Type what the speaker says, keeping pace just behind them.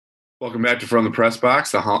Welcome back to From the Press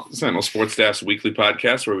Box, the Sentinel Sports Staff's weekly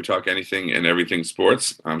podcast where we talk anything and everything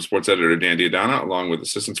sports. I'm sports editor Dan Diadana, along with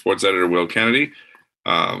assistant sports editor Will Kennedy.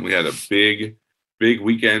 We had a big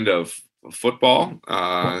weekend of football.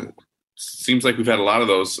 Seems like we've had a lot of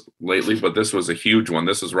those lately, but this was a huge one.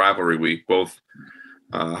 This was rivalry week, both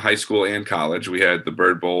high school and college. We had the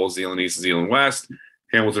Bird Bowl, Zeeland East, Zeeland West,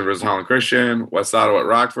 Hamilton versus Holland Christian, West Ottawa at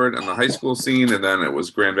Rockford on the high school scene, and then it was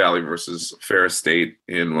Grand Valley versus Ferris State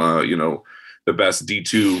in the best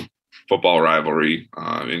D2 football rivalry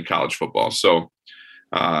in college football. So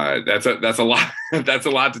that's a lot. That's a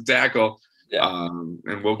lot to tackle. Yeah.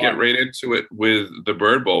 And we'll get right into it with the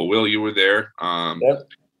Bird Bowl. Will, you were there. Yep.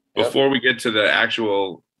 Before we get to the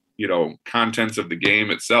actual contents of the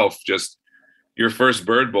game itself, just your first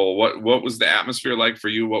Bird Bowl. What was the atmosphere like for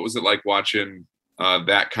you? What was it like watching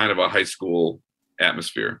that kind of a high school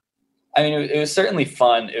atmosphere? I mean, it was certainly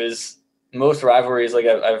fun. It was most rivalries, like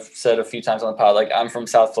I've said a few times on the pod, like I'm from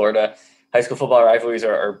South Florida. High school football rivalries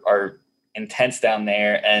are intense down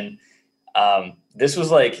there. And this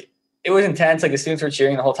was it was intense. Like the students were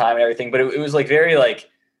cheering the whole time and everything, but it was it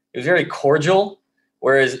was very cordial.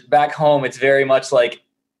 Whereas back home, it's very much like,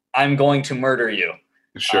 I'm going to murder you.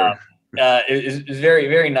 Sure. It was very,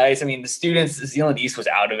 very nice. I mean, the students, Zeeland East was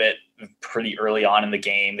out of it pretty early on in the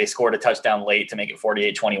game. They scored a touchdown late to make it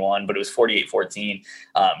 48-21, but it was 48-14.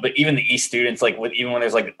 But even the East students, even when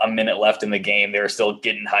there's a minute left in the game, they were still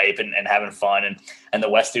getting hype and having fun. And the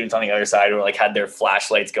West students on the other side were had their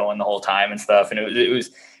flashlights going the whole time and stuff. And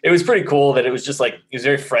it was pretty cool that it was just it was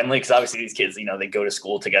very friendly, because obviously these kids, they go to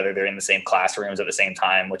school together. They're in the same classrooms at the same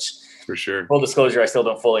time, which, for sure, full disclosure, I still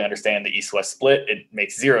don't fully understand the East-West split. It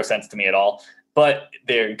makes zero sense to me at all. But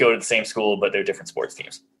they go to the same school, but they're different sports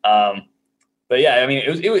teams. But yeah, I mean,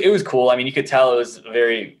 it was cool. I mean, you could tell it was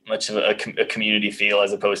very much of a community feel,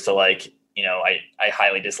 as opposed to I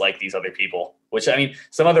highly dislike these other people, which, I mean,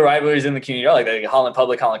 some other rivalries in the community are like Holland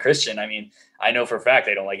Public, Holland Christian. I mean, I know for a fact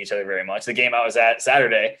they don't like each other very much. The game I was at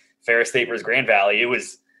Saturday, Ferris State versus Grand Valley, it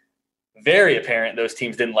was very apparent those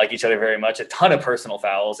teams didn't like each other very much. A ton of personal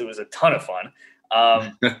fouls. It was a ton of fun.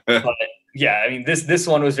 But yeah, I mean, this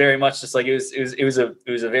one was very much just it was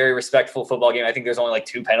a very respectful football game. I think there's only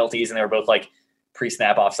 2 penalties, and they were both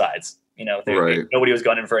pre-snap offsides. Right. Nobody was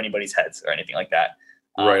gunning for anybody's heads or anything like that.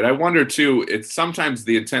 Right. I wonder too. It's sometimes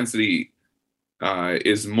the intensity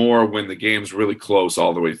is more when the game's really close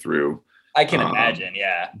all the way through. I can imagine.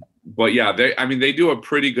 Yeah. But yeah, they do a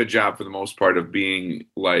pretty good job for the most part of being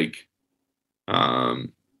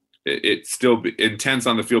it's still intense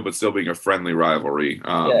on the field, but still being a friendly rivalry.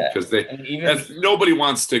 Because nobody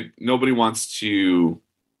wants to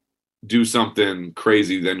do something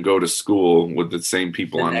crazy, then go to school with the same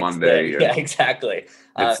people on Monday. Yeah, exactly.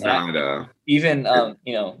 It's not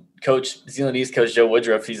Coach Zeeland East coach Joe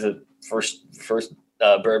Woodruff. He's the first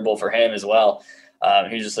Bird Bowl for him as well.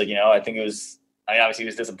 He was just I think it was. I mean, obviously he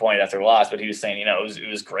was disappointed after the loss, but he was saying, it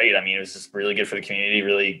was great. I mean, it was just really good for the community,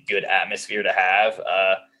 really good atmosphere to have.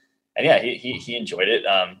 And yeah, he enjoyed it.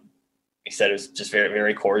 He said it was just very,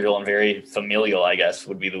 very cordial and very familial, I guess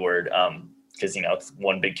would be the word. Because, it's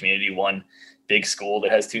one big community, one big school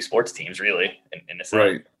that has 2 sports teams, really, in a sense.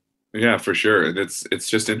 Right. Yeah, for sure. It's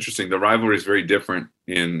just interesting. The rivalry is very different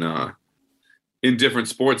in different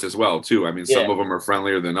sports as well, too. I mean, some of them are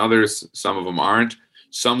friendlier than others. Some of them aren't.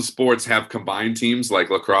 Some sports have combined teams like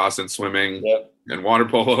lacrosse and swimming and water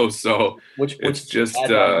polo. So which just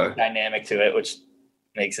adds a dynamic to it, which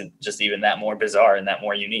makes it just even that more bizarre and that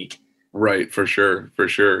more unique. Right. For sure.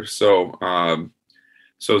 So,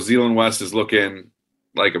 Zeeland West is looking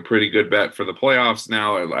like a pretty good bet for the playoffs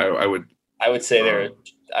now. I would say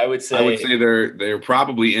they're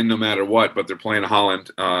probably in no matter what, but they're playing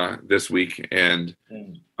Holland this week, and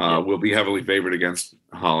will be heavily favored against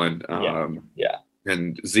Holland.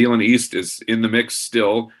 And Zeeland East is in the mix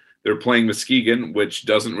still. They're playing Muskegon, which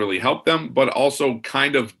doesn't really help them, but also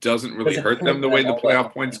kind of doesn't really hurt them the way the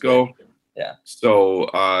playoff points go. Yeah.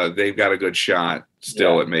 So they've got a good shot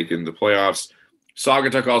still at making the playoffs.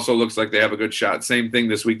 Saugatuck also looks like they have a good shot. Same thing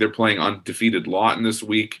this week. They're playing undefeated Lawton this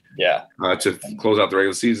week. To close out the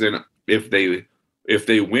regular season. If they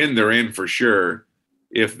win, they're in for sure.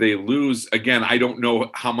 If they lose, again, I don't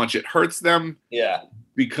know how much it hurts them. Yeah.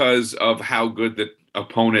 Because of how good the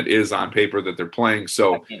opponent is on paper that they're playing.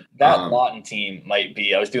 So Lawton team might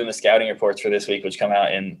be. I was doing the scouting reports for this week, which come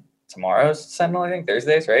out in tomorrow's Sentinel, I think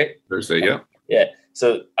Thursdays, right? Thursday, yeah. Yeah.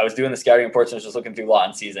 So I was doing the scouting reports and was just looking through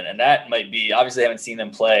Lawton season, and that might be, obviously I haven't seen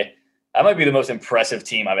them play. That might be the most impressive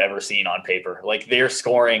team I've ever seen on paper. They're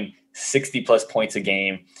scoring 60 plus points a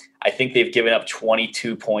game. I think they've given up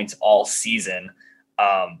 22 points all season.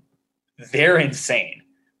 They're insane.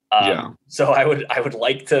 So I would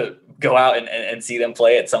like to go out and see them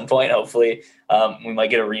play at some point. Hopefully, we might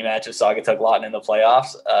get a rematch of Saugatuck Lawton in the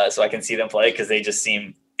playoffs, so I can see them play because they just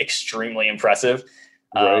seem extremely impressive.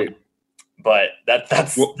 Right. But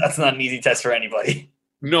that's not an easy test for anybody.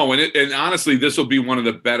 No, and honestly, this will be one of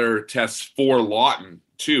the better tests for Lawton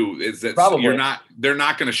too. Is that they're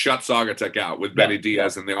not going to shut Saugatuck out with Benny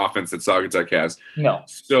Diaz and the offense that Saugatuck has. No.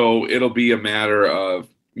 So it'll be a matter of,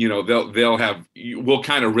 we'll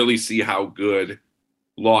kind of really see how good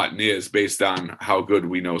Lawton is based on how good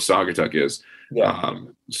we know Saugatuck is. Yeah.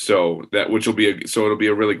 So it'll be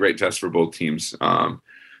a really great test for both teams. We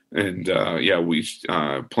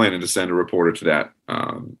planning to send a reporter to that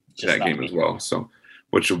game as well. So,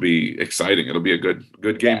 which will be exciting. It'll be a good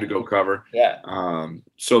game to go cover. Yeah.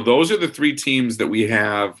 So those are the three teams that we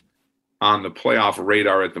have on the playoff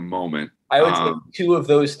radar at the moment. I would say two of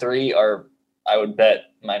those three I would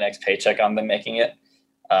bet my next paycheck on them making it.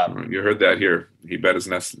 You heard that here. He bet his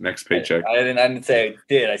next paycheck. I didn't say I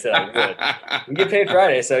did. I said I would. We get paid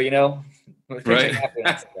Friday, so right.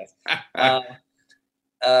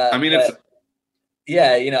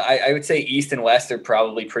 I would say East and West are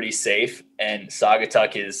probably pretty safe, and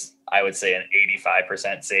Saugatuck is, I would say, an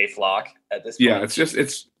 85% safe lock at this point. Yeah,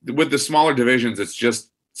 it's with the smaller divisions, it's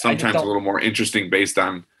just sometimes a little more interesting based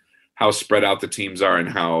on how spread out the teams are and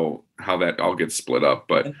how that all gets split up.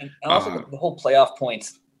 But and also the whole playoff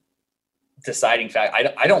points deciding fact,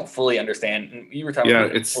 I don't fully understand. You were talking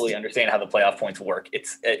about fully understand how the playoff points work.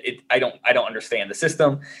 I don't understand the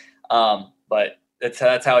system, but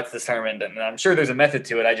that's how it's determined, and I'm sure there's a method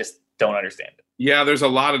to it. I just don't understand it. Yeah, there's a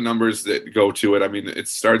lot of numbers that go to it. I mean, it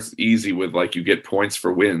starts easy with you get points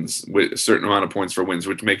for wins, with a certain amount of points for wins,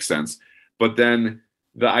 which makes sense. But then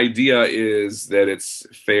the idea is that it's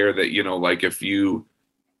fair that if you're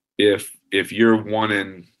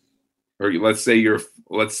let's say you're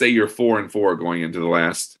 4-4 going into the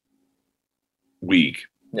last week.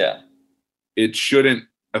 Yeah, it shouldn't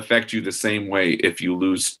affect you the same way if you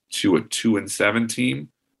lose to a 2-7 team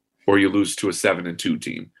or you lose to a 7-2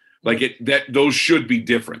 team. Those should be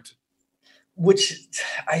different. Which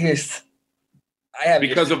I have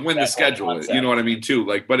because of when the schedule is. You know what I mean too.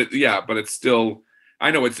 But it's still.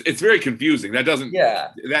 I know it's very confusing. That doesn't.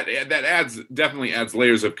 Yeah. That definitely adds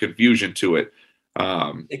layers of confusion to it.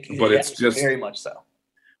 But it's just very much so.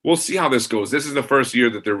 We'll see how this goes. This is the first year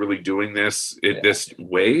that they're really doing this this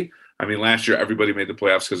way. I mean, last year everybody made the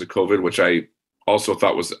playoffs because of COVID, which I also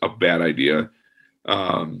thought was a bad idea.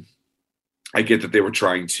 I get that they were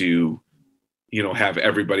trying to, have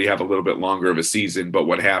everybody have a little bit longer of a season, but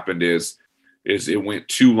what happened is it went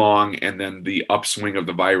too long, and then the upswing of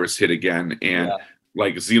the virus hit again, and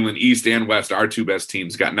Zeeland East and West, our two best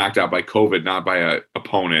teams, got knocked out by COVID, not by an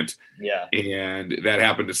opponent. Yeah, and that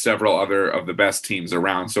happened to several other of the best teams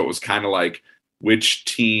around. So it was kind of like which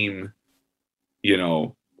team,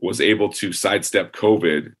 was able to sidestep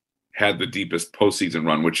COVID had the deepest postseason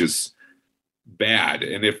run, which is bad.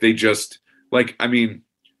 And if they just Holland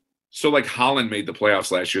made the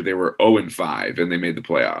playoffs last year, they were 0-5 and they made the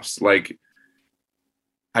playoffs.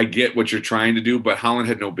 I get what you're trying to do, but Holland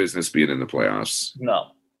had no business being in the playoffs.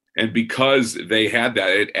 No. And because they had that,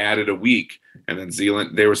 it added a week. And then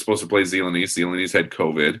they were supposed to play Zeeland East. Zeeland East had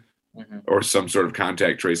COVID or some sort of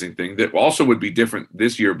contact tracing thing that also would be different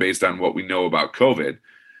this year based on what we know about COVID.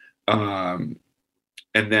 And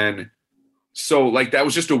then, that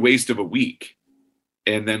was just a waste of a week.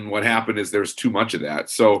 And then what happened is there was too much of that.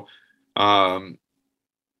 So I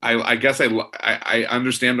guess I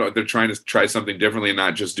understand what they're trying to try something differently and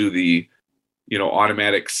not just do the,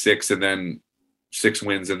 automatic 6 and then 6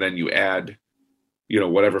 wins and then you add,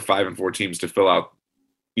 whatever 5 and 4 teams to fill out,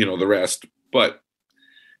 the rest. But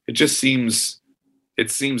it just seems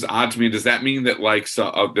odd to me. Does that mean that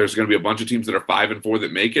there's going to be a bunch of teams that are 5 and 4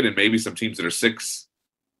 that make it, and maybe some teams that are 6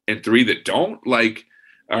 and 3 that don't?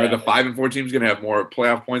 Are the 5 and 4 teams going to have more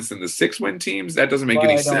playoff points than the 6-win teams? That doesn't make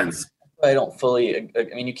any sense. I don't fully. I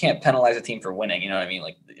mean, you can't penalize a team for winning. You know what I mean?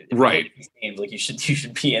 Right. Games, you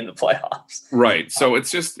should be in the playoffs. Right. So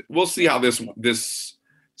it's just we'll see how this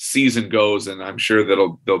season goes, and I'm sure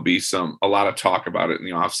there'll be a lot of talk about it in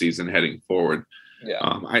the off season heading forward.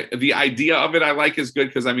 Yeah. The idea of it I like is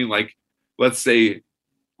good because let's say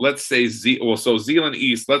Zeeland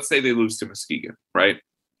East. Let's say they lose to Muskegon, right?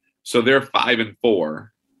 So they're 5 and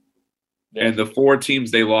 4. Yeah. And the 4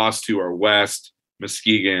 teams they lost to are West,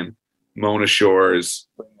 Muskegon, Mona Shores,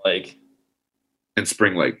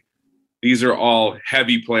 Spring Lake. These are all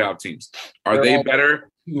heavy playoff teams. Are they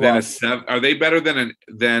better than a 7? Are they better than an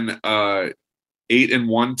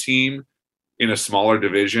 8-1 team in a smaller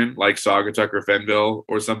division like Saugatuck or Fenville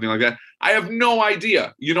or something like that. I have no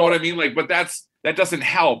idea. You know what I mean? Like, but that doesn't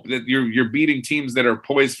help that you're beating teams that are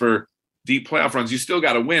poised for deep playoff runs. You still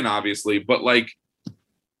got to win, obviously, but like,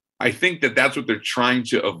 I think that's what they're trying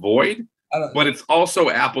to avoid. But it's also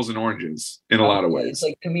apples and oranges in a lot of ways. It's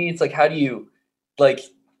like, to me, it's like, how do you, like,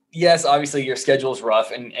 yes, obviously your schedule is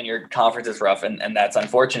rough and your conference is rough, and that's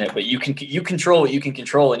unfortunate, but you control what you can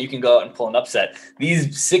control, and you can go out and pull an upset. These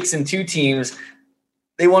 6-2 teams,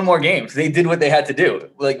 they won more games. They did what they had to do.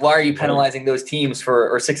 Like, why are you penalizing those teams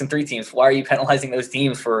or 6-3 teams? Why are you penalizing those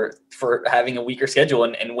teams for having a weaker schedule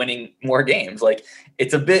and winning more games? Like,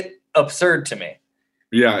 it's a bit absurd to me.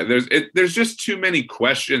 Yeah, there's just too many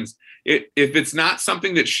questions. If it's not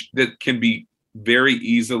something that can be very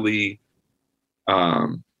easily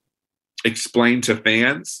explained to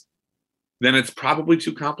fans, then it's probably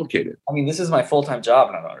too complicated. I mean, this is my full-time job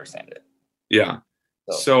and I don't understand it. Yeah.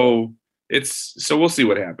 So we'll see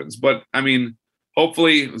what happens. But I mean,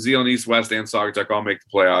 hopefully Zeeland, East West, and Saugatuck all make the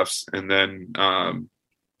playoffs, and then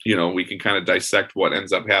we can kind of dissect what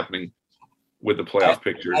ends up happening with the playoff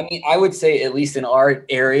picture. I mean, I would say, at least in our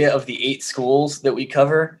area of the 8 schools that we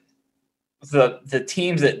cover, the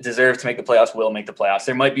teams that deserve to make the playoffs will make the playoffs.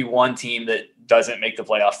 There might be one team that doesn't make the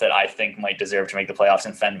playoffs that I think might deserve to make the playoffs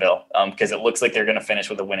in Fenville, because it looks like they're going to finish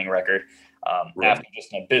with a winning record after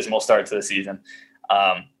just an abysmal start to the season.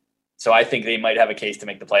 So I think they might have a case to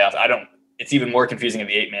make the playoffs. It's even more confusing at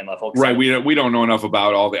the 8-man level. Right. We don't know enough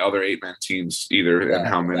about all the other 8-man teams either, and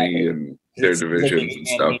how many and their divisions and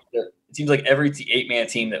stuff. It seems like every 8-man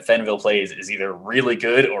team that Fenville plays is either really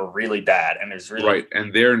good or really bad, and there's really right,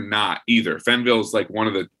 and they're not either. Fenville is like one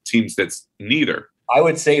of the teams that's neither. I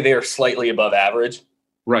would say they're slightly above average.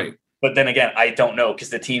 Right. But then again, I don't know, because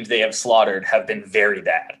the teams they have slaughtered have been very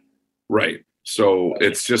bad. Right. So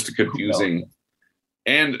it's just a confusing.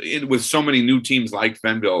 And with so many new teams like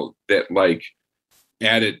Fenville that went to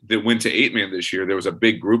 8-man this year, there was a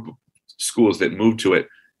big group of schools that moved to it.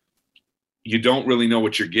 You don't really know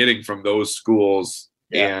what you're getting from those schools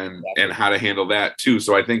and how to handle that too.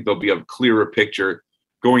 So I think there'll be a clearer picture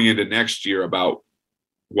going into next year about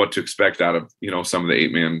what to expect out of, some of the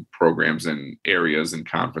 8-man programs and areas and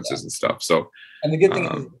conferences and stuff. So, and the good thing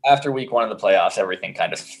is, after week 1 of the playoffs, everything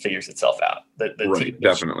kind of figures itself out. The right,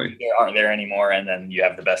 definitely aren't there anymore, and then you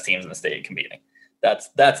have the best teams in the state competing. That's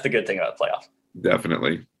the good thing about the playoffs.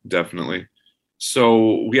 Definitely.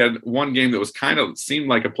 So we had one game that was kind of seemed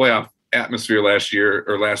like a playoff atmosphere last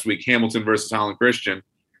week. Hamilton versus Holland Christian.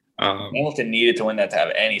 Hamilton needed to win that to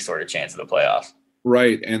have any sort of chance of the playoffs.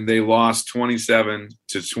 Right, and they lost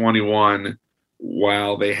 27-21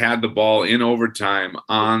 while they had the ball in overtime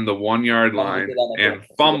on the 1-yard line and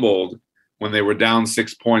fumbled when they were down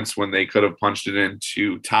 6 points, when they could have punched it in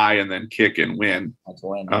to tie and then kick and win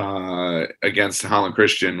against Holland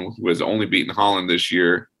Christian, who has only beaten Holland this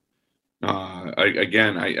year. I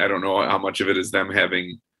don't know how much of it is them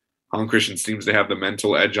having – Holland Christian seems to have the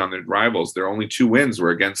mental edge on their rivals. Their only 2 wins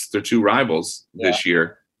were against their 2 rivals this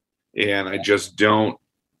year. And I just don't –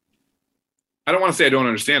 I don't want to say I don't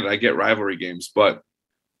understand it. I get rivalry games, but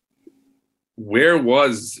where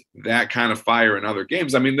was that kind of fire in other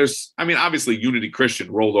games? I mean, obviously Unity Christian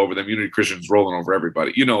rolled over them. Unity Christian's rolling over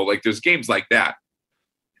everybody. There's games like that.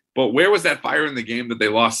 But where was that fire in the game that they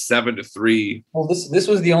lost 7-3? Well, this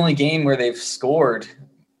was the only game where they've scored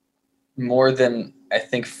more than, I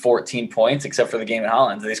think, 14 points, except for the game at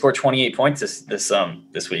Holland. They scored 28 points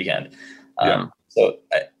this weekend. So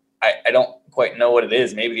I don't quite know what it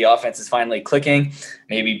is. Maybe the offense is finally clicking.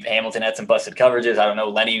 Maybe Hamilton had some busted coverages. I don't know.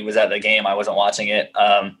 Lenny was at the game. I wasn't watching it.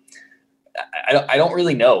 I don't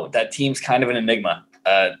really know. That team's kind of an enigma.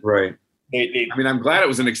 Right. I'm glad it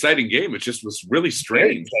was an exciting game. It just was really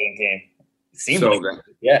strange. Exciting game. It seemed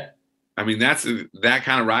that's that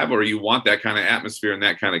kind of rivalry. You want that kind of atmosphere and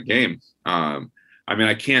that kind of game. I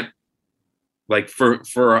can't,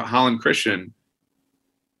 for Holland Christian,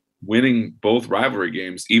 winning both rivalry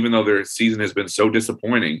games, even though their season has been so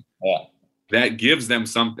disappointing, that gives them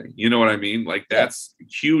something. You know what I mean? That's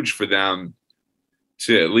huge for them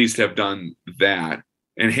to at least have done that.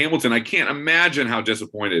 And Hamilton, I can't imagine how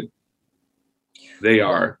disappointed they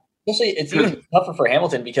are. Especially, it's even tougher for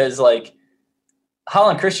Hamilton because,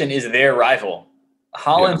 Holland Christian is their rival.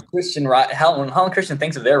 When Holland Christian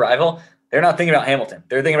thinks of their rival, they're not thinking about Hamilton.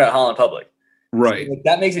 They're thinking about Holland Public. Right. So,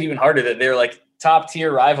 that makes it even harder that they're top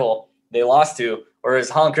tier rival they lost to, whereas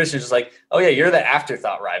Holland Christian is just oh yeah, you're the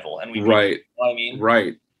afterthought rival, and we you know what I mean?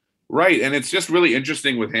 Right, and it's just really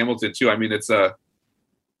interesting with Hamilton too. I mean, it's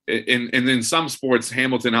in some sports,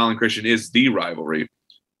 Hamilton Holland Christian is the rivalry,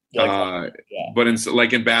 but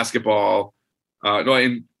in basketball,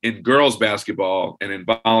 in in girls basketball and in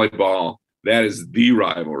volleyball, that is the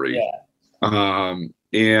rivalry. Yeah.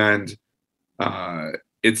 And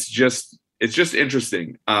it's just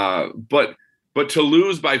interesting. But to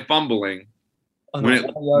lose by fumbling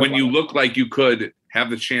when you look like you could have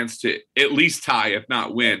the chance to at least tie, if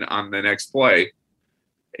not win, on the next play,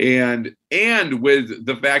 and with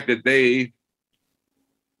the fact that they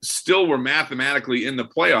still were mathematically in the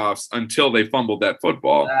playoffs until they fumbled that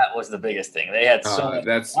football. That was the biggest thing. They had so you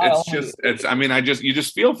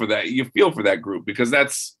just feel for that. You feel for that group because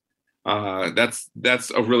that's a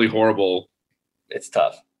really horrible, it's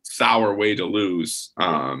tough, sour way to lose.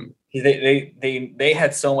 They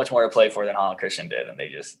had so much more to play for than Holland Christian did, and they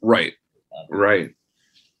just right.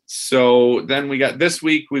 So then we got this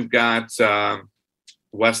week. We've got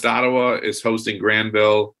West Ottawa is hosting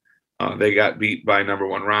Granville. They got beat by number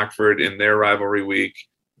 1 Rockford in their rivalry week,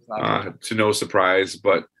 to no surprise.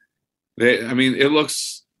 But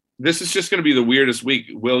this is just going to be the weirdest week.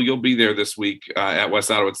 Will, you'll be there this week at West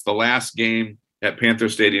Ottawa. It's the last game at Panther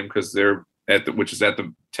Stadium because they're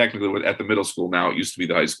technically at the middle school now. It used to be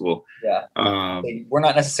the high school. Yeah. We're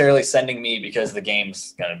not necessarily sending me because the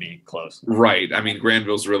game's going to be close. Right. I mean,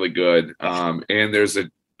 Granville's really good. And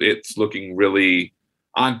it's looking really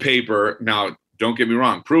on paper. Now, don't get me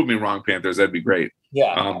wrong. Prove me wrong, Panthers. That'd be great.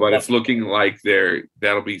 Yeah. But it's looking like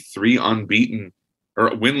that'll be 3 unbeaten or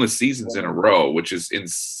winless seasons in a row, which is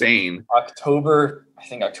insane. October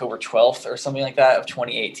 12th or something like that of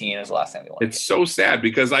 2018 is the last time they won. It's so sad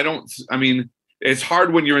because it's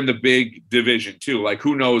hard when you're in the big division too. Like,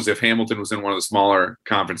 who knows if Hamilton was in one of the smaller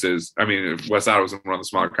conferences? I mean, if West Ottawa was in one of the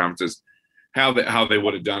smaller conferences, how they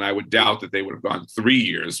would have done. I would doubt that they would have gone 3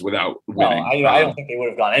 years without winning. No, I don't think they would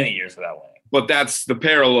have gone any years without winning. But that's the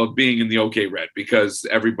peril of being in the OK Red because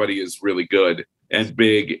everybody is really good and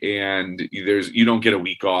big, and you don't get a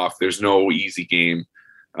week off. There's no easy game.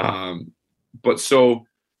 But so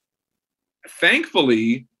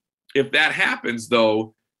thankfully, if that happens,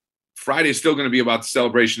 though, Friday's still going to be about the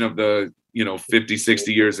celebration of the 50,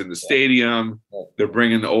 60 years in the stadium. They're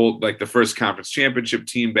bringing the first conference championship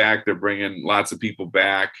team back. They're bringing lots of people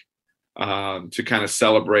back to kind of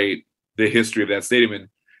celebrate the history of that stadium. And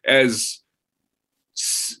as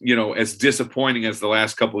disappointing as the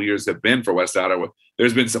last couple of years have been for West Ottawa,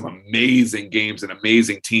 there's been some amazing games and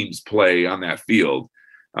amazing teams play on that field.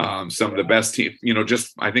 Some of the best teams,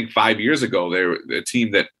 just I think 5 years ago, they were a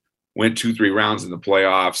team that went 2-3 rounds in the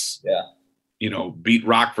playoffs. Yeah. Beat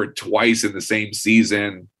Rockford twice in the same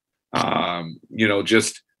season.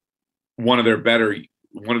 Just one of their better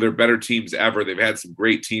teams ever. They've had some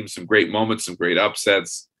great teams, some great moments, some great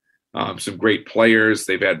upsets, some great players.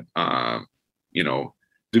 They've had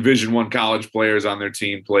Division I college players on their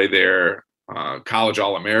team play there, college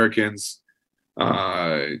All-Americans.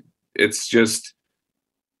 It's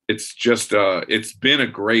been a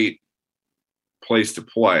great place to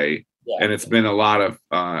play. Yeah. And it's been a lot of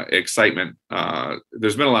excitement.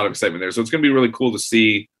 There's been a lot of excitement there. So it's going to be really cool to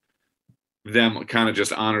see them kind of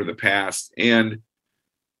just honor the past and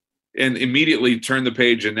immediately turn the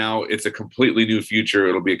page. And now it's a completely new future.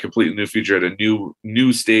 It'll be a completely new future at a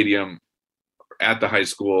new stadium at the high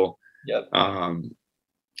school. Yep.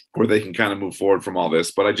 Where they can kind of move forward from all this.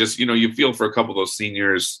 But I just, you feel for a couple of those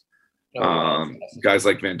seniors, guys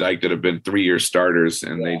like Van Dyke that have been 3-year starters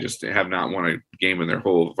and they just have not won a game in their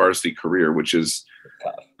whole varsity career, which is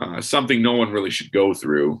something no one really should go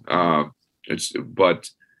through.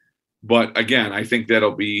 But again, I think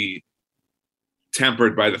that'll be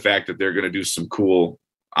tempered by the fact that they're going to do some cool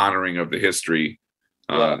honoring of the history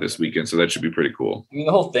this weekend. So that should be pretty cool. I mean,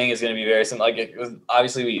 the whole thing is going to be very similar.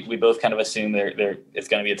 Obviously we both kind of assume it's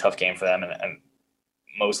going to be a tough game for them, and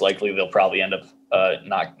most likely they'll probably end up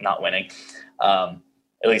not winning. At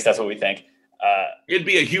least that's what we think. It'd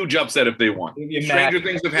be a huge upset if they won. Stranger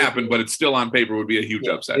things have happened, but it's still on paper would be a huge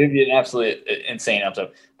upset. It'd be an absolute insane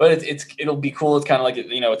upset. But it'll be cool. It's kind of like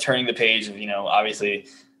turning the page of obviously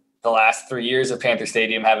the last 3 years of Panther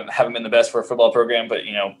Stadium haven't been the best for a football program, but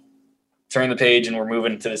turn the page and we're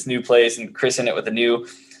moving to this new place and christen it with a new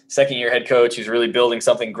second-year head coach who's really building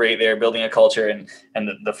something great there, building a culture, and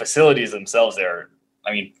the facilities themselves there.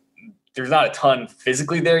 I mean, there's not a ton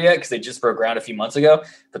physically there yet because they just broke ground a few months ago,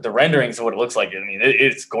 but the renderings of what it looks like, I mean,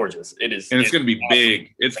 it's gorgeous. It is. And it's going to be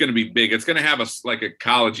big. It's going to be big. It's going to have a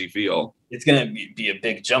college-y feel. It's going to be a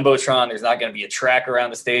big jumbotron. There's not going to be a track around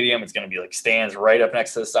the stadium. It's going to be like stands right up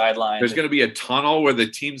next to the sideline. There's going to be a tunnel where the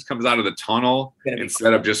teams comes out of the tunnel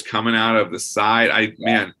instead of just coming out of the side.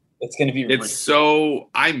 Man, it's going to be.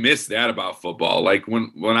 I miss that about football. Like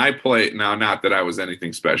when I play now, not that I was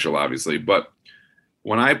anything special, obviously, but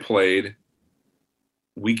when I played,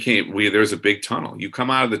 there's a big tunnel. You come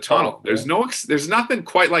out of the tunnel. There's nothing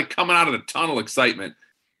quite like coming out of the tunnel excitement.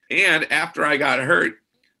 And after I got hurt,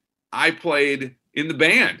 I played in the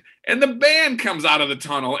band, and the band comes out of the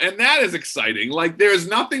tunnel, and that is exciting. Like, there's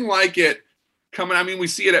nothing like it coming. I mean, we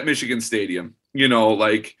see it at Michigan Stadium,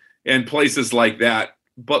 like, and places like that.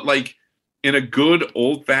 But like in a good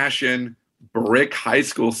old-fashioned brick high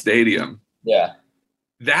school stadium, yeah,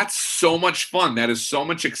 that's so much fun. That is so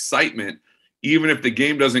much excitement. Even if the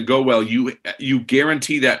game doesn't go well, you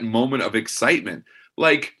guarantee that moment of excitement.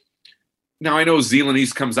 Like, now I know Zeeland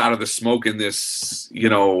East comes out of the smoke in this,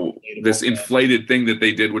 this inflated thing that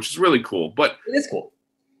they did, which is really cool. But it is cool.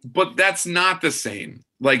 But that's not the same.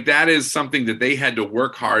 Like, that is something that they had to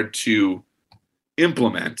work hard to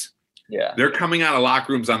implement. Yeah. They're coming out of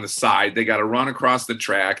locker rooms on the side. They got to run across the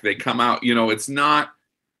track. They come out, it's not,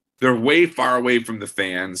 they're way far away from the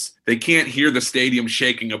fans. They can't hear the stadium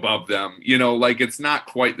shaking above them. Like, it's not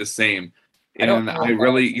quite the same. And I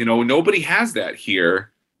really, nobody has that here.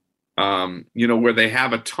 Where they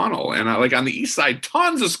have a tunnel, and like on the east side,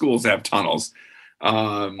 tons of schools have tunnels.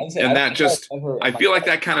 And that just, I feel like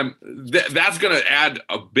that kind of, that's going to add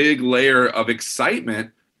a big layer of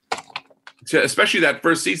excitement to, especially that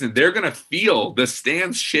first season. They're going to feel the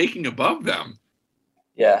stands shaking above them.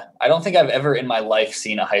 Yeah. I don't think I've ever in my life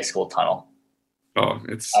seen a high school tunnel. Oh,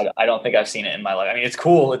 I don't think I've seen it in my life. I mean, it's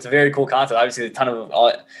cool. It's a very cool concept. Obviously, a ton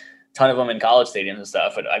of them in college stadiums and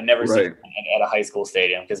stuff, but I've never seen it at a high school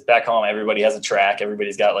stadium, because back home, everybody has a track.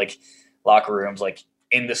 Everybody's got like locker rooms, like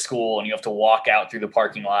in the school, and you have to walk out through the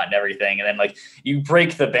parking lot and everything. And then like you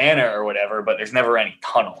break the banner or whatever, but there's never any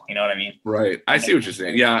tunnel. You know what I mean? Right. I see what you're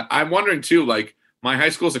saying. Yeah. I'm wondering too, like my high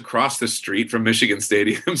school's across the street from Michigan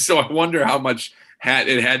Stadium. So I wonder how much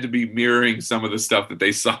it had to be mirroring some of the stuff that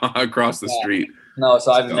they saw across the street. No,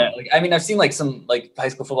 so I've seen like some like high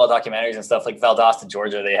school football documentaries and stuff, like Valdosta,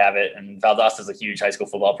 Georgia. They have it, and Valdosta is a huge high school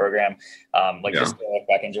football program, just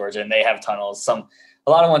back in Georgia, and they have tunnels. A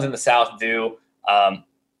lot of ones in the South do,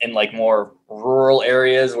 in like more rural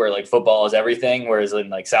areas where like football is everything. Whereas in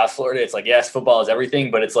like South Florida, it's like, yes, football is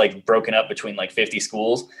everything, but it's like broken up between like 50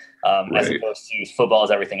 schools, as opposed to football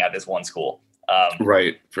is everything at this one school.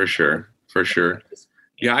 Right. For sure.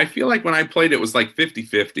 Yeah. I feel like when I played, it was like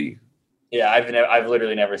 50-50. Yeah, I've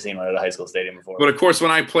literally never seen one at a high school stadium before. But of course,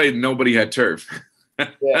 when I played, nobody had turf.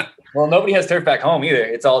 Yeah, well, nobody has turf back home either.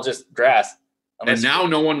 It's all just grass. And now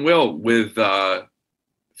no one will. With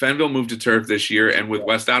Fenville moved to turf this year, and with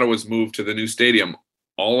West Ottawa's move to the new stadium,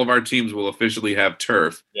 all of our teams will officially have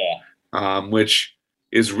turf. Yeah, which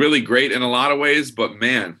is really great in a lot of ways. But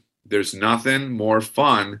man, there's nothing more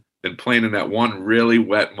fun than playing in that one really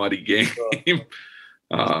wet, muddy game.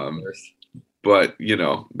 But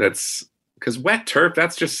that's. Because wet turf,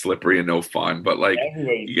 that's just slippery and no fun. But like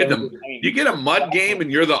you get a mud game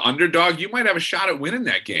and you're the underdog, you might have a shot at winning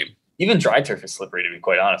that game. Even dry turf is slippery, to be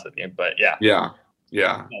quite honest with you. But yeah. Yeah.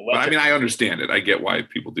 But I mean, I understand it. I get why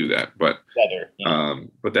people do that. But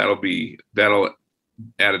but that'll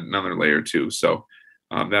add another layer too. So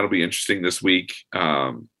that'll be interesting this week.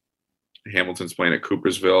 Hamilton's playing at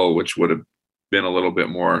Coopersville, which would have been a little bit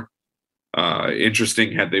more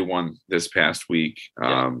interesting had they won this past week.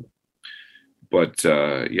 But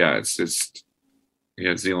it's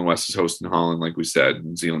Zeeland West is hosting Holland, like we said,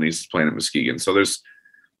 and Zeeland East is playing at Muskegon. So there's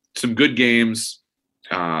some good games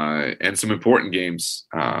and some important games,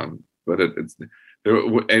 but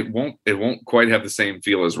it won't quite have the same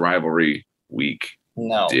feel as rivalry week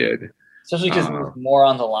did. Especially because there was more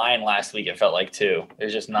on the line last week. It felt like too.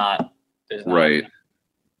 There's not right.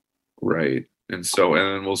 And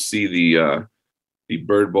then we'll see the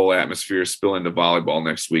Bird Bowl atmosphere spill into volleyball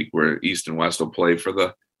next week, where East and West will play for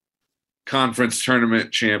the conference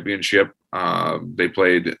tournament championship. They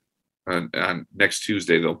played on next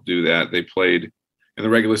Tuesday. They'll do that. They played in the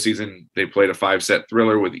regular season. They played a 5-set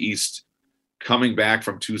thriller with East coming back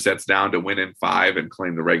from 2 sets down to win in 5 and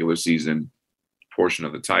claim the regular season portion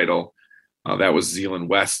of the title. That was Zeeland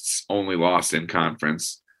West's only loss in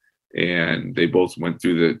conference, and they both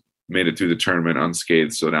made it through the tournament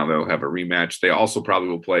unscathed. So now they'll have a rematch. They also probably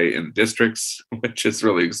will play in districts, which is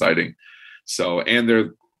really exciting. So, and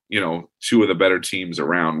they're, 2 of the better teams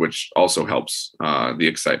around, which also helps the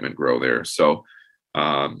excitement grow there. So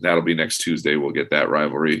that'll be next Tuesday. We'll get that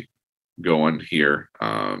rivalry going here.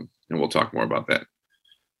 And we'll talk more about that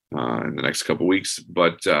in the next couple of weeks.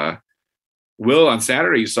 But Will, on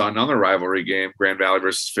Saturday, you saw another rivalry game, Grand Valley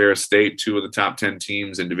versus Ferris State, 2 of the top 10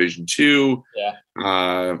 teams in Division II.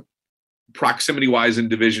 Yeah. Proximity-wise in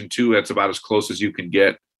Division II, that's about as close as you can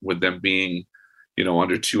get with them being,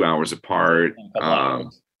 under 2 hours apart.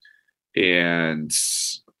 And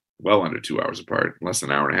well under 2 hours apart, less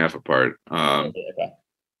than an hour and a half apart. Okay.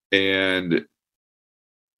 And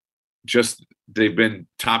just they've been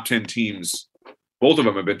top 10 teams. Both of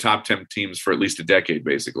them have been top 10 teams for at least a decade,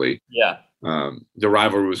 basically. Yeah. The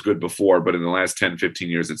rivalry was good before, but in the last 10, 15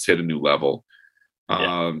 years, it's hit a new level.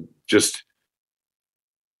 Just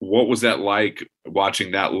what was that like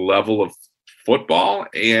watching that level of football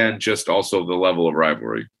and just also the level of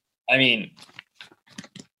rivalry? I mean,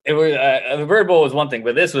 it was the Bird Bowl was one thing,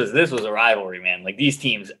 but this was a rivalry, man. Like these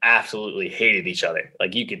teams absolutely hated each other.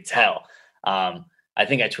 Like you could tell. I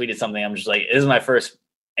think I tweeted something. I'm just like, this is my first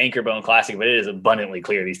Anchor Bone Classic, but it is abundantly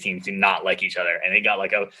clear these teams do not like each other, and they got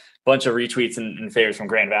like a bunch of retweets and favors from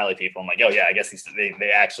Grand Valley people. I'm like, oh yeah, I guess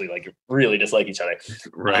they actually like really dislike each other.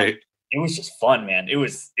 Right. It was just fun, man. It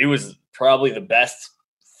was probably the best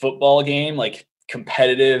football game, like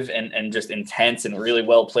competitive and just intense and really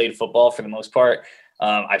well played football for the most part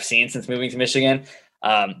I've seen since moving to Michigan.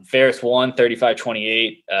 Ferris won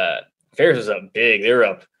 35-28. Ferris was up big. They were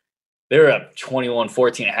up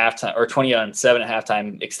 21-14 at halftime, or 20-7 at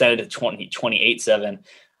halftime, extended to 28-7.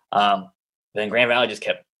 Then Grand Valley just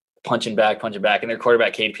kept punching back. And their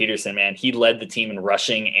quarterback, Cade Peterson, man, he led the team in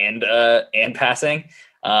rushing and passing.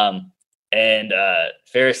 And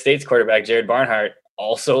Ferris State's quarterback, Jared Barnhart,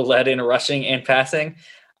 also led in rushing and passing.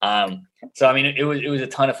 So, I mean, it was a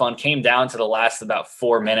ton of fun. Came down to the last about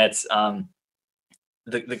 4 minutes.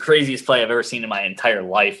 The craziest play I've ever seen in my entire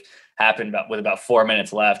life happened with about 4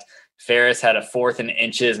 minutes left. Ferris had a 4th and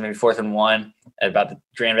inches, maybe 4th and 1 at about the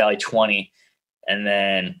Grand Valley 20. And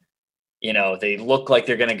then, they look like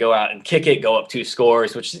they're going to go out and kick it, go up 2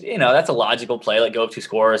 scores, which, that's a logical play. Like go up 2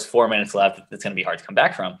 scores, 4 minutes left. It's going to be hard to come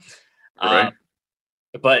back from. Right.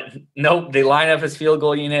 But nope, they line up his field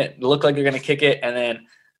goal unit, look like they're going to kick it. And then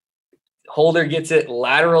Holder gets it,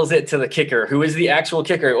 laterals it to the kicker, who is the actual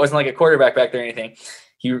kicker. It wasn't like a quarterback back there or anything.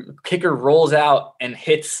 Kicker rolls out and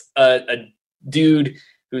hits a dude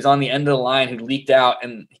who's on the end of the line who leaked out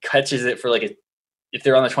and catches it for if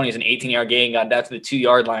they're on the 20, it's an 18-yard gain, got down to the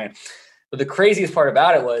 2-yard line. But the craziest part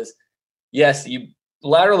about it was, yes, you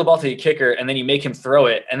lateral the ball to your kicker and then you make him throw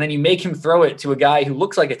it. And then you make him throw it to a guy who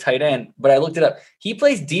looks like a tight end. But I looked it up. He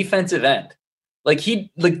plays defensive end.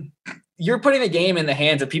 You're putting the game in the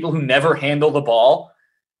hands of people who never handle the ball.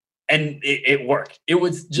 And it worked. It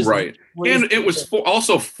was just right. And it was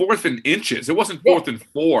also 4th and inches. It wasn't 4th and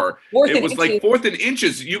 4. It was like 4th and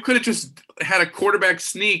inches. You could have just had a quarterback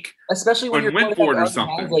sneak, especially when your went for it or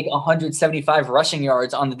something. Has like 175 rushing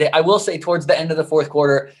yards on the day. I will say, towards the end of the 4th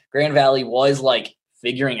quarter, Grand Valley was like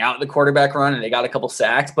figuring out the quarterback run, and they got a couple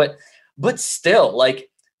sacks. But still, like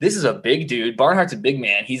this is a big dude. Barnhart's a big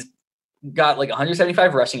man. He's got like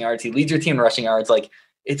 175 rushing yards. He leads your team in rushing yards. Like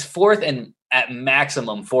it's 4th and at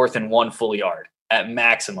maximum 4th and 1 full yard. At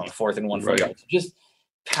maximum 4th and 1 full yard. So just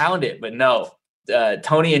pound it. But no,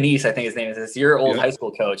 Tony Anise, I think his name is. Your old high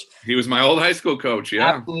school coach. He was my old high school coach.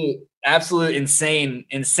 Yeah, absolute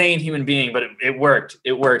insane human being. But it worked.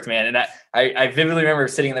 It worked, man. And I vividly remember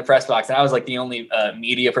sitting in the press box, and I was like the only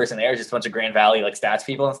media person there, just a bunch of Grand Valley like stats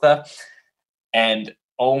people and stuff. And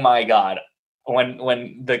oh my God,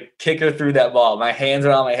 when the kicker threw that ball, my hands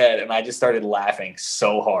were on my head, and I just started laughing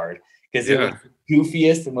so hard. Because it was the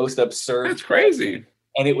goofiest, the most absurd. That's crazy.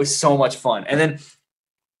 And it was so much fun. And then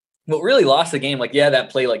what really lost the game, that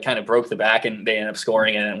play kind of broke the back, and they ended up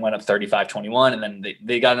scoring, and it went up 35-21. And then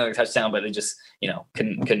they got another touchdown, but they just,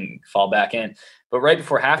 couldn't fall back in. But right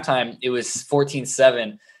before halftime, it was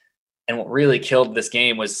 14-7. And what really killed this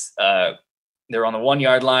game was they were on the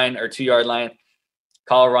 1-yard line or 2-yard line,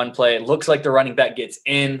 call a run play. It looks like the running back gets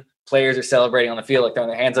in. Players are celebrating on the field, like throwing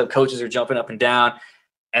their hands up. Coaches are jumping up and down.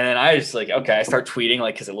 And then I just I start tweeting,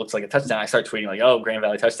 because it looks like a touchdown. I start tweeting oh, Grand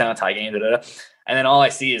Valley touchdown, tie game, da-da-da. And then all I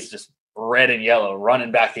see is just red and yellow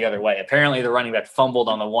running back the other way. Apparently the running back fumbled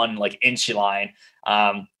on the 1 inch line.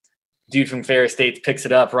 Dude from Ferris State picks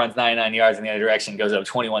it up, runs 99 yards in the other direction, goes up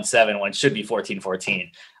 21-7 when it should be 14-14.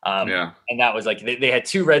 And that was they had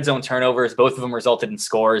 2 red zone turnovers. Both of them resulted in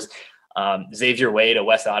scores. Xavier Wade, a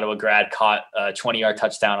West Ottawa grad, caught a 20-yard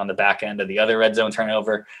touchdown on the back end of the other red zone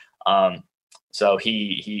turnover. So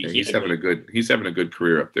he's having a good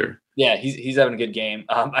career up there. Yeah, he's having a good game.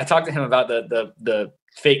 I talked to him about the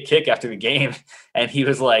fake kick after the game, and he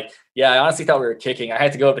was like, "Yeah, I honestly thought we were kicking. I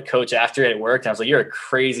had to go up to coach after it worked. And I was like, you're a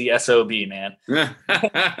crazy SOB, man." I'm like,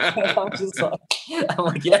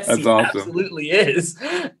 yes, that's he awesome. Absolutely is.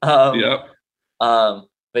 Yep. But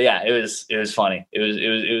yeah, it was funny.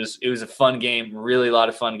 It was a fun game. Really a lot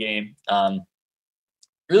of fun game.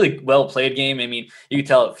 Really well played game. I mean, you could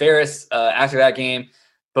tell Ferris after that game,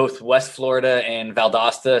 both West Florida and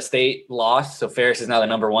Valdosta State lost. So Ferris is now the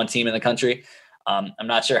number 1 team in the country. I'm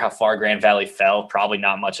not sure how far Grand Valley fell. Probably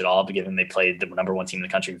not much at all, but given they played the number one team in the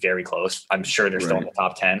country very close. I'm sure they're still in the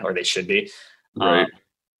top 10, or they should be. Right.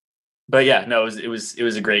 But yeah, no, it was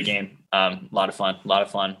a great game. A lot of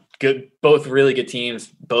fun. Good, both really good teams.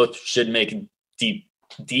 Both should make deep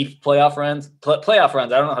playoff runs. Playoff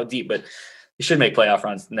runs. I don't know how deep, but you should make playoff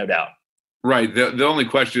runs, no doubt. Right. The only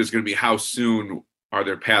question is going to be how soon are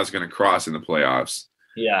their paths going to cross in the playoffs?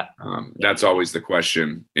 Yeah. That's always the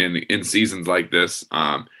question in seasons like this.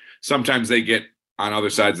 Sometimes they get on other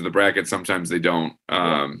sides of the bracket. Sometimes they don't.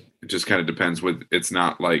 It just kind of depends. It's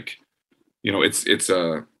not like, it's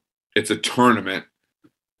a tournament.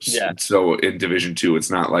 Yeah. So in Division II, it's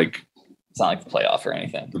not like the playoff or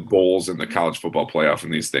anything. The bowls and the college football playoff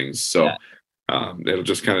and these things. So it'll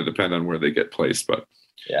just kind of depend on where they get placed. But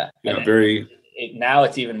now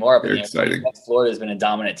it's even more up in the exciting. Florida has been a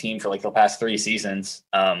dominant team for like the past 3 seasons.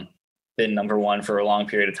 Been number one for a long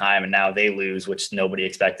period of time, and now they lose, which nobody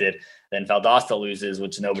expected. Then Valdosta loses,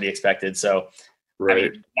 which nobody expected. So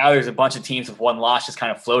right. Now there's a bunch of teams with one loss just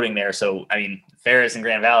kind of floating there. So Ferris and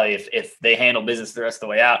Grand Valley, if they handle business the rest of the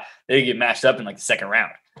way out, they get matched up in like the second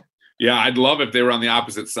round. Yeah, I'd love if they were on the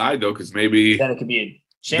opposite side though, because maybe then it could be a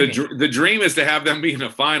championship. The dream is to have them be in a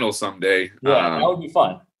final someday. Yeah, that would be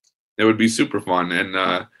fun. It would be super fun,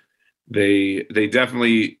 and they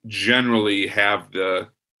definitely generally have the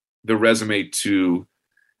resume to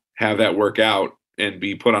have that work out and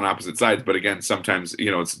be put on opposite sides. But again, sometimes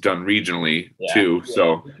it's done regionally too,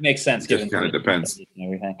 so it makes sense. It just kind of depends. And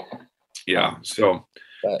everything. Yeah, so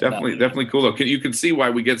definitely cool though. You can see why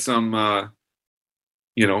we get some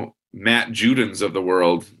Matt Judens of the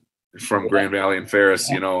world from Grand Valley and Ferris,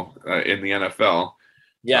 in the NFL.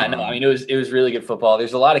 Yeah, no, it was really good football.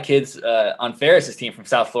 There's a lot of kids on Ferris's team from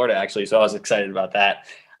South Florida, actually, so I was excited about that.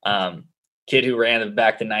 Kid who ran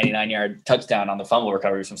back the 99-yard touchdown on the fumble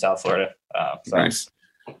recovery from South Florida. Nice.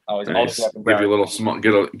 Nice. Give you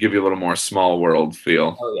a little more small world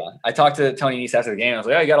feel. Oh yeah. I talked to Tony Neese after the game. I was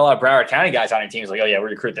like, "Oh, you got a lot of Broward County guys on your team." He's like, "Oh yeah, we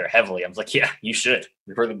recruit there heavily." I was like, "Yeah, you should.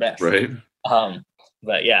 We're the best." Right.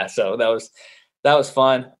 But yeah, so that was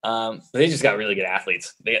fun. They just got really good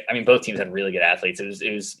athletes. Both teams had really good athletes.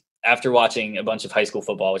 It was after watching a bunch of high school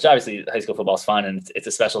football, which obviously high school football is fun and it's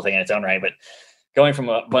a special thing in its own right. But going from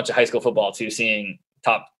a bunch of high school football to seeing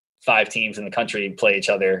top 5 teams in the country play each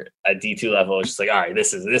other at D2 level, it's just like, all right,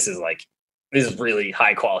 this is really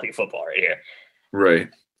high quality football right here. Right.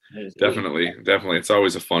 Definitely. It's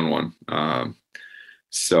always a fun one.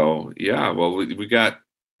 So yeah, well, we got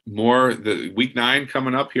more the week 9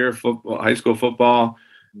 coming up here, high school football.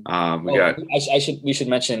 We should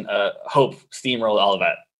mention Hope steamrolled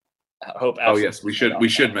Olivet. Hope. Oh yes, we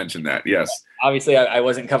should mention that. Yes. Obviously, I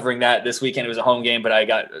wasn't covering that this weekend. It was a home game, but I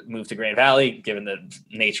got moved to Grand Valley given the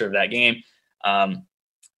nature of that game.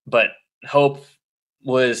 But Hope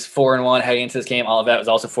was 4-1 heading into this game. Olivet was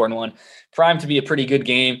also 4-1, primed to be a pretty good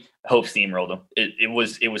game. Hope steamrolled them. It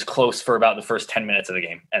was close for about the first 10 minutes of the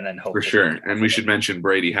game, and then Hope. For sure. And we should mention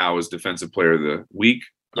Brady Howe as Defensive Player of the Week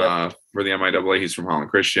for the MIAA. He's from Holland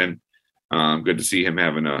Christian. Good to see him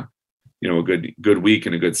having a good week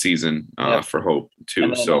and a good season for Hope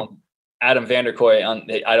too. Then, Adam Vanderkoy,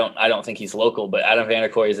 I don't think he's local, but Adam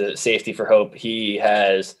Vanderkoy is a safety for Hope. He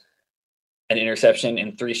has an interception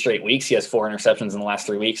in 3 straight weeks. He has 4 interceptions in the last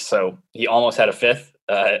 3 weeks, so he almost had a 5th.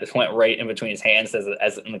 It went right in between his hands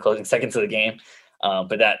as in the closing seconds of the game.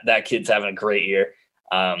 But that kid's having a great year.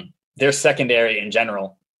 Their secondary in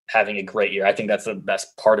general having a great year. I think that's the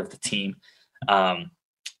best part of the team.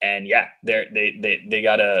 And yeah, they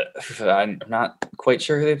got I'm not quite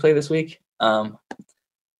sure who they play this week.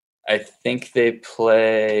 I think they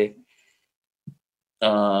play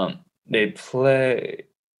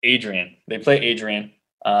Adrian. They play Adrian.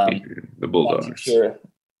 The Bulldogs. Not too sure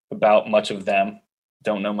about much of them.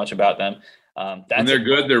 Don't know much about them. When they're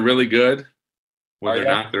good, they're really good. When they're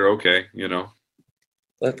not, they're okay.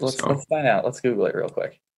 Let's find out. Let's Google it real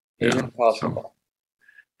quick. Adrian college football.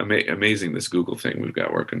 Amazing, this Google thing we've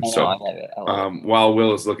got working. I love it. While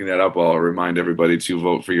Will is looking that up, I'll remind everybody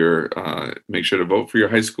to make sure to vote for your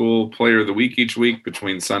high school player of the week each week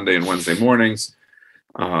between Sunday and Wednesday mornings.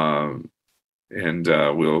 And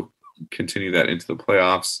we'll continue that into the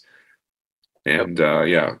playoffs. And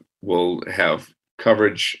we'll have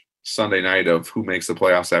coverage Sunday night of who makes the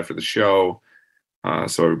playoffs after the show.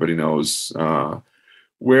 So everybody knows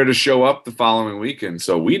where to show up the following week. And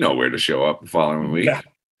so we know where to show up the following week. Yeah.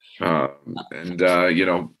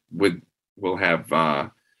 We'll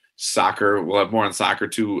have soccer. We'll have more on soccer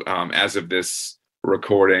too. As of this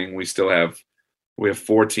recording, we have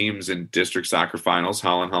 4 teams in district soccer finals: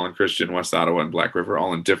 Holland Christian, West Ottawa, and Black River,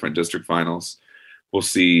 all in different district finals. We'll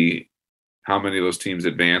see how many of those teams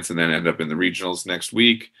advance and then end up in the regionals next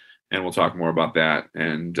week. And we'll talk more about that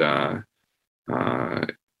and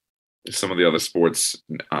some of the other sports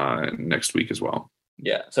next week as well.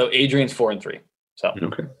 Yeah. So Adrian's 4-3. So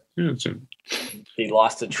okay. Yeah, he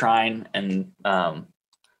lost to Trine and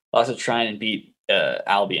beat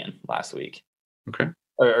Albion last week. Okay.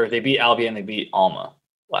 Or they beat Albion, they beat Alma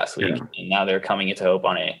last week, and now they're coming into Hope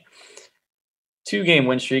on a 2-game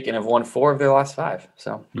win streak and have won 4 of their last 5.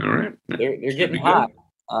 So all right, they're getting hot.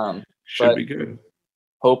 Should be good.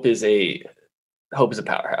 Hope is a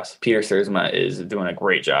powerhouse. Peter Sersma is doing a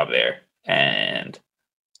great job there, and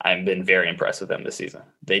I've been very impressed with them this season.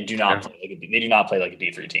 They do not play like a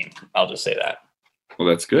D3 team. I'll just say that. Well,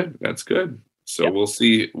 that's good. That's good. So we'll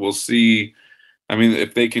see. We'll see. I mean,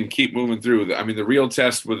 if they can keep moving through. I mean, the real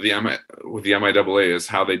test with the MIAA is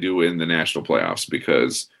how they do in the national playoffs,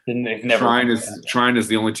 because Trine is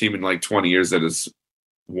the only team in like 20 years that has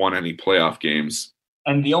won any playoff games.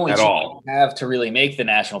 And the only team they have to really make the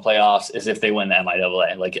national playoffs is if they win the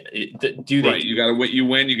MIAA. Like, do they? Right, you got to win. You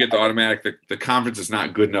win, you get the automatic. The conference is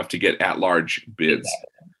not good enough to get at-large bids.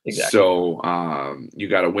 Exactly. So you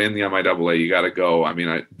got to win the MIAA. You got to go. I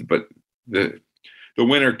mean, but the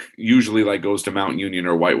winner usually like goes to Mount Union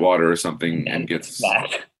or Whitewater or something and gets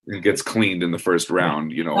cleaned in the first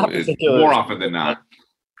round. You know, more often than not.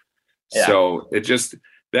 Yeah. So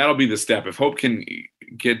that'll be the step. If Hope can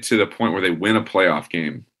get to the point where they win a playoff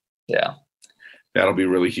game, that'll be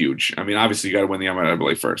really huge. I mean, obviously you got to win the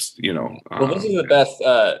MIAA first, you know. Well, this is the best.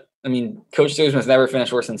 I mean, Coach Sersman's never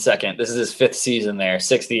finished worse than second. This is his 5th season there,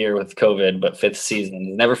 6th year with COVID, but 5th season.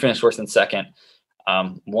 He's never finished worse than second.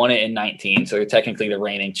 Won it in 19, so they're technically the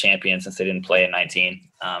reigning champion since they didn't play in 19.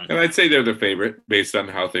 And I'd say they're the favorite based on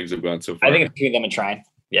how things have gone so far. I think it's between them and Trine.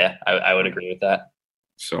 Yeah, I would agree with that.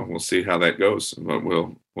 So we'll see how that goes. But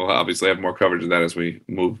we'll obviously have more coverage of that as we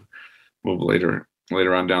move later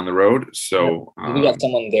on down the road. So we got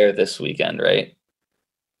someone there this weekend, right?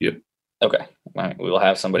 Yep. Okay. All right. We will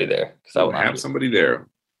have somebody there. We'll have somebody there.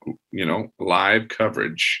 You know, live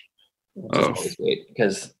coverage. Which is always great,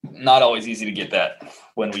 because not always easy to get that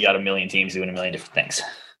when we got a million teams doing a million different things.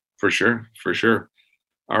 For sure.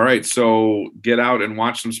 All right, so get out and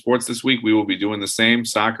watch some sports this week. We will be doing the same: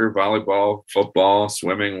 soccer, volleyball, football,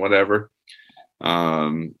 swimming, whatever.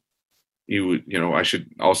 I should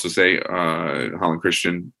also say Holland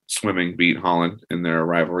Christian swimming beat Holland in their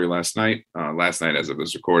rivalry last night. Last night, as of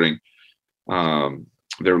this recording,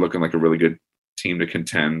 they're looking like a really good team to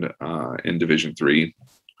contend in Division III.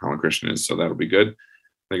 Holland Christian is, so that'll be good.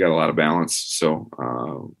 They got a lot of balance. So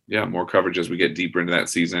more coverage as we get deeper into that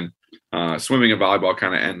season. Swimming and volleyball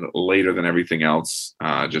kind of end later than everything else,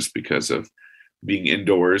 just because of being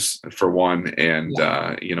indoors for one, and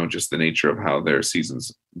just the nature of how their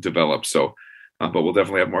seasons develop. So, but we'll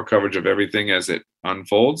definitely have more coverage of everything as it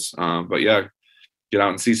unfolds. But yeah, get out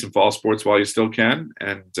and see some fall sports while you still can,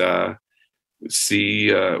 and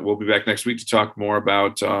we'll be back next week to talk more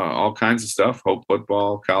about all kinds of stuff: Hope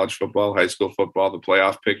football, college football, high school football, the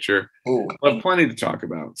playoff picture. We'll have plenty to talk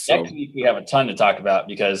about. So next week we have a ton to talk about,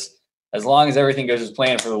 because as long as everything goes as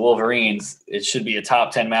planned for the Wolverines, it should be a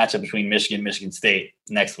top 10 matchup between Michigan and Michigan State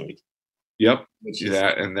next week. Yep.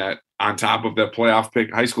 That on top of the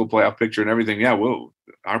playoff high school playoff picture and everything. Yeah,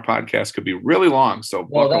 our podcast could be really long. So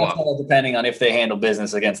buckle up. All depending on if they handle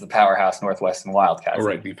business against the powerhouse Northwestern Wildcats. All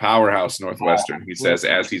right, the powerhouse Northwestern. He says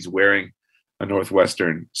as he's wearing a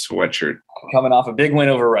Northwestern sweatshirt, coming off a big win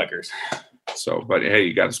over Rutgers. So, but hey,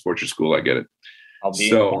 you got to support your school. I get it.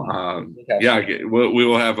 We will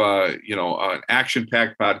have an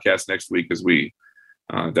action-packed podcast next week as we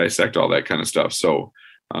dissect all that kind of stuff. So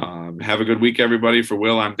have a good week, everybody. For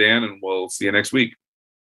Will, I'm Dan, and we'll see you next week.